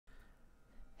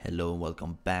Hello and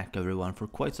welcome back everyone. For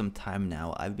quite some time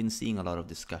now I've been seeing a lot of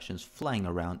discussions flying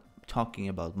around talking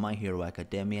about My Hero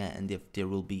Academia and if there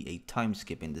will be a time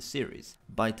skip in the series.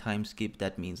 By time skip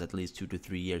that means at least 2 to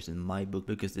 3 years in my book,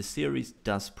 because the series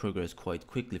does progress quite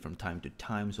quickly from time to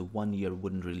time, so 1 year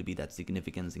wouldn't really be that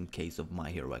significant in case of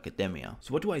My Hero Academia.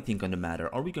 So what do I think on the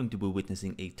matter? Are we going to be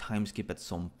witnessing a time skip at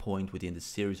some point within the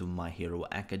series of My Hero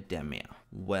Academia?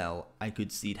 Well, I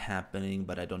could see it happening,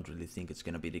 but I don't really think it's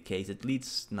gonna be the case, at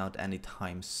least not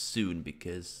anytime soon,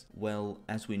 because, well,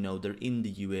 as we know, they're in the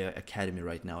UA Academy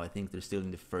right now. I think they're still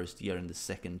in the first year in the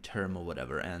second term or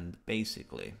whatever, and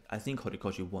basically I think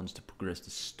Horikoshi wants to progress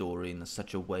the story in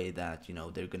such a way that, you know,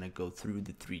 they're gonna go through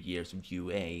the 3 years of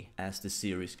UA as the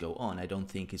series go on. I don't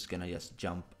think he's gonna just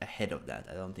jump ahead of that.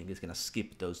 I don't think he's gonna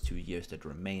skip those 2 years that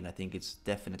remain. I think it's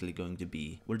definitely going to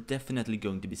be, we're definitely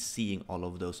going to be seeing all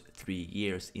of those 3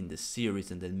 years in the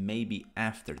series, and then maybe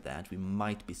after that we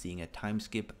might be seeing a time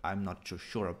skip. I'm not so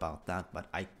sure about that, but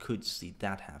I could see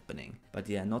that happening. But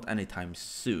yeah, not anytime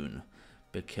soon.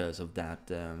 Because of that,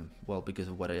 because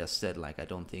of what I just said, like I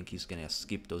don't think he's gonna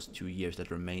skip those 2 years that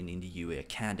remain in the UA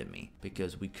Academy,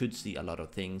 because we could see a lot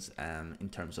of things in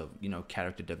terms of, you know,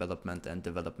 character development and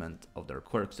development of their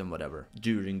quirks and whatever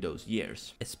during those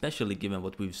years, especially given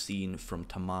what we've seen from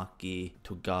Tamaki,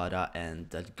 Togata, and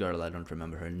that girl, I don't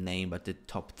remember her name, but the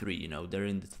top 3, you know, they're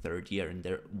in the 3rd year and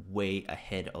they're way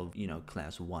ahead of, you know,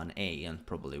 class 1A and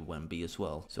probably 1B as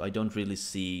well. So I don't really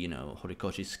see, you know,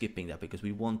 Horikoshi skipping that, because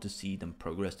we want to see them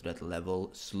progress to that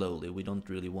level slowly. We don't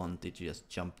really want it to just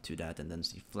jump to that and then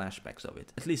see flashbacks of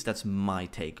it. At least that's my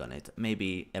take on it.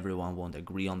 Maybe everyone won't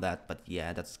agree on that, but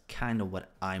yeah, that's kind of what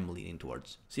I'm leaning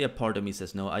towards. So yeah, part of me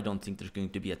says no, I don't think there's going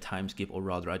to be a time skip, or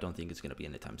rather I don't think it's going to be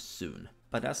anytime soon.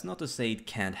 But that's not to say it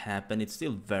can't happen. It's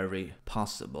still very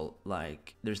possible.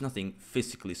 Like, there's nothing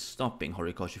physically stopping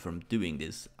Horikoshi from doing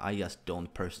this. I just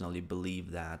don't personally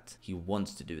believe that he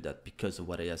wants to do that because of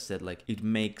what I just said. Like, it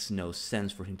makes no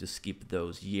sense for him to skip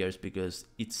those years, because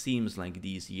it seems like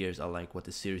these years are like what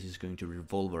the series is going to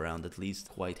revolve around, at least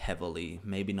quite heavily.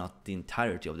 Maybe not the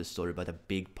entirety of the story, but a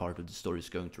big part of the story is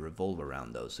going to revolve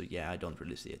around those. So yeah, I don't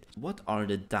really see it. What are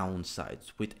the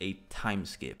downsides with a time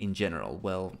skip in general?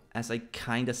 Well, as I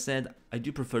kinda said, I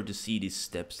do prefer to see these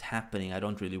steps happening. I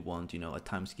don't really want, you know, a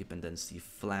time skip and then see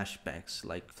flashbacks,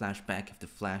 like flashback after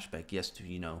flashback, just to,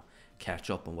 you know,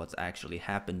 catch up on what's actually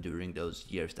happened during those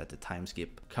years that the time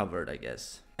skip covered, I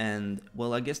guess. And,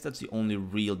 well, I guess that's the only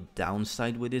real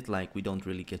downside with it. Like, we don't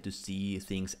really get to see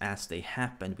things as they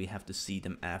happen, we have to see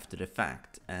them after the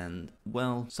fact. And,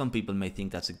 well, some people may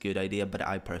think that's a good idea, but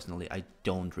I personally, I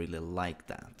don't really like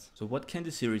that. So what can the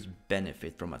series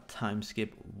benefit from a time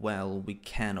skip? Well, we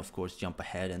can of course jump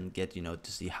ahead and get, you know,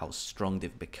 to see how strong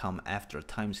they've become after a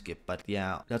time skip. But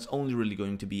yeah, that's only really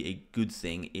going to be a good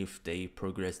thing if they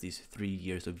progress these 3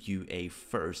 years of UA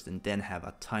first and then have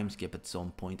a time skip at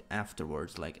some point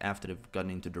afterwards, like after they've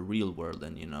gotten into the real world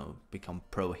and, you know, become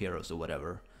pro heroes or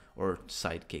whatever, or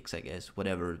sidekicks, I guess,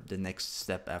 whatever the next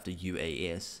step after UA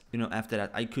is. You know, after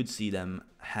that I could see them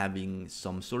having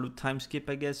some sort of time skip,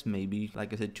 I guess, maybe,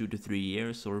 like I said, 2 to 3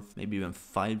 years, or maybe even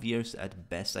 5 years at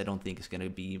best. I don't think it's gonna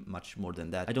be much more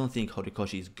than that. I don't think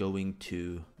Horikoshi is going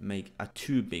to make a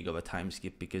too big of a time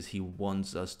skip, because he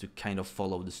wants us to kind of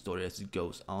follow the story as it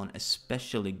goes on,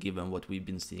 especially given what we've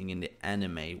been seeing in the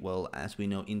anime. Well, as we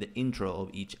know, in the intro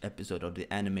of each episode of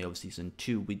the anime of season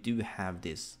 2, we do have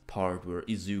this part where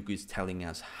Izuku is telling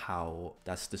us how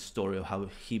that's the story of how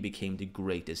he became the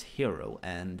greatest hero,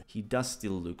 and he does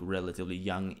still look relatively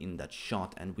young in that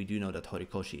shot, and we do know that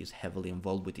Horikoshi is heavily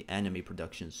involved with the anime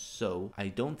production, so I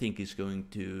don't think he's going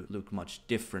to look much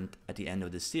different at the end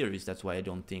of the series. That's why I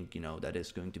don't think, you know, that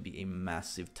is going to be a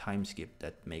massive time skip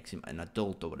that makes him an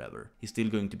adult or whatever. He's still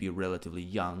going to be relatively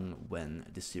young when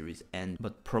the series ends,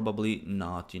 but probably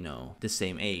not, you know, the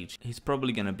same age. He's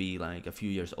probably gonna be like a few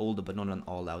years older, but not an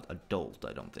all-out adult,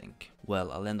 I don't think.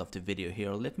 Well, I'll end off the video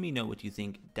here. Let me know what you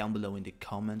think down below in the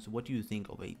comments. What do you think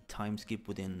of a time skip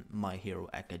within My Hero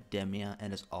Academia?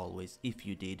 And as always, if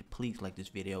you did, please like this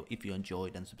video if you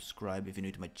enjoyed, and subscribe if you're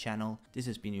new to my channel. This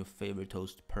has been your favorite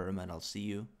host, Perm, and I'll see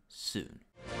you soon.